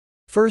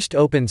First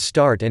open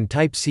Start and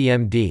type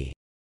CMD.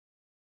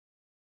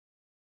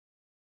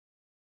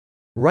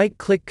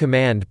 Right-click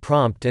Command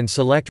Prompt and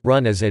select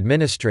Run as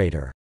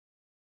Administrator.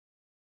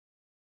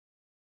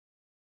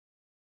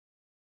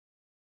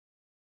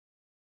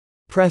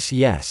 Press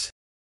Yes.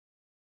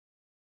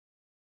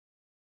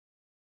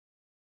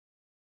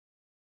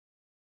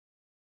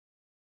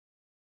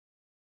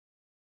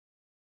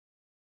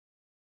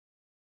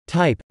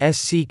 Type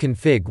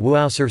scconfig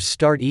WUAUSERV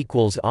start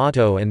equals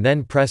auto and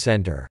then press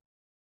Enter.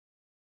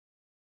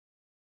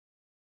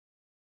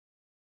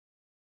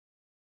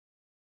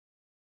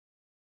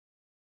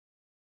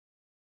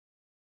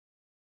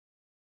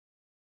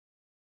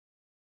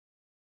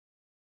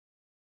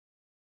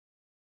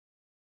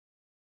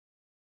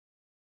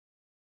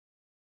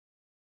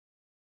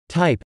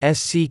 Type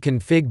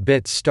scconfig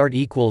bits start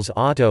equals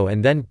auto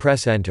and then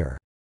press Enter.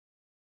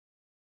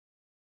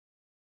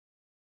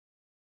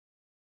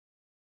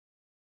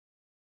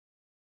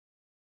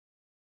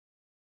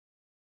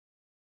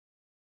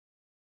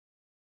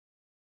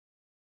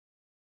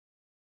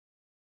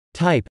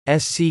 Type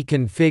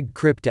scconfig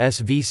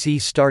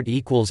CRYPTSVC start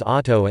equals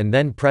auto and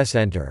then press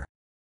Enter.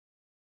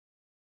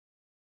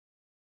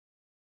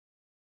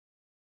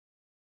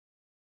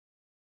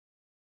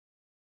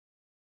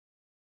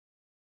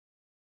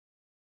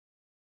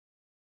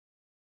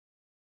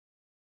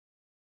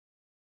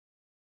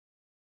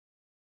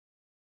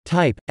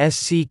 Type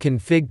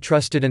scconfig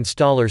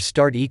TRUSTEDINSTALLER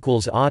start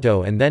equals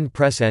auto and then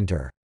press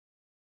Enter.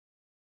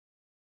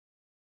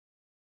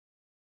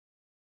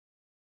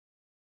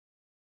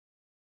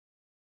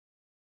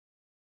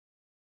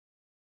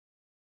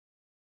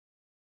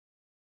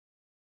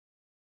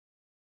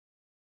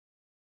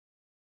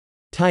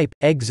 Type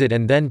exit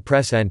and then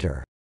press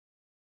Enter.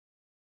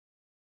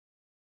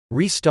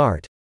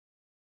 Restart.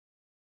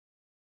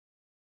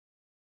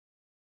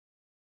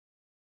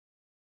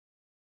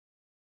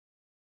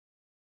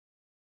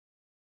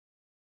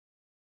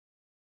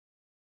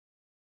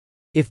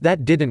 If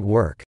that didn't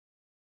work,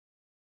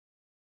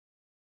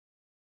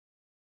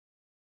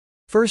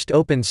 first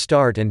open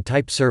Start and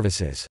type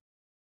Services.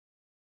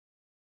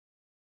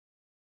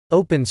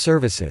 Open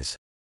Services.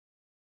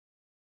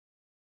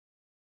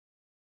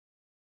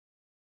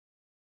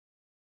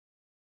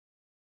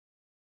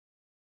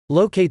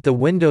 Locate the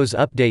Windows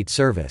Update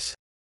service.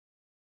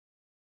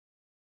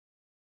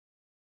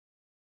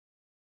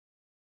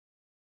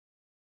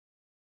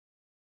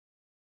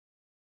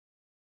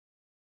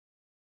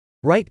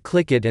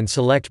 Right-click it and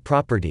select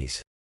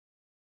Properties.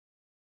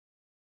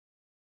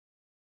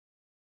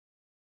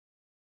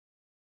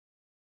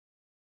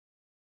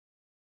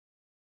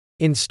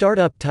 In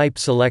Startup type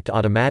select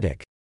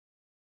Automatic.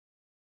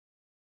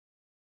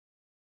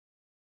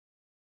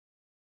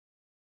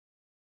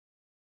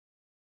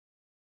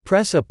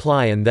 Press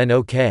Apply and then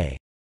OK.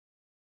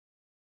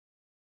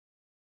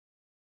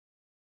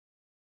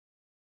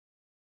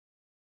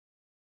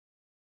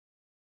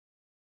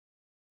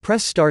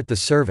 Press Start the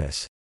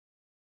service.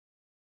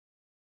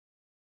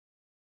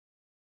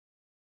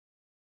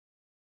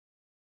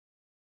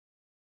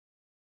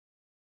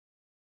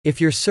 If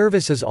your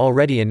service is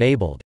already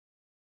enabled,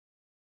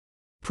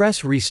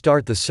 press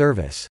Restart the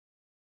service.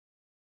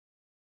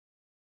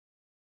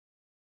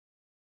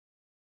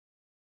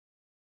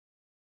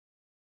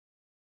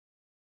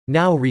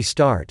 Now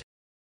restart.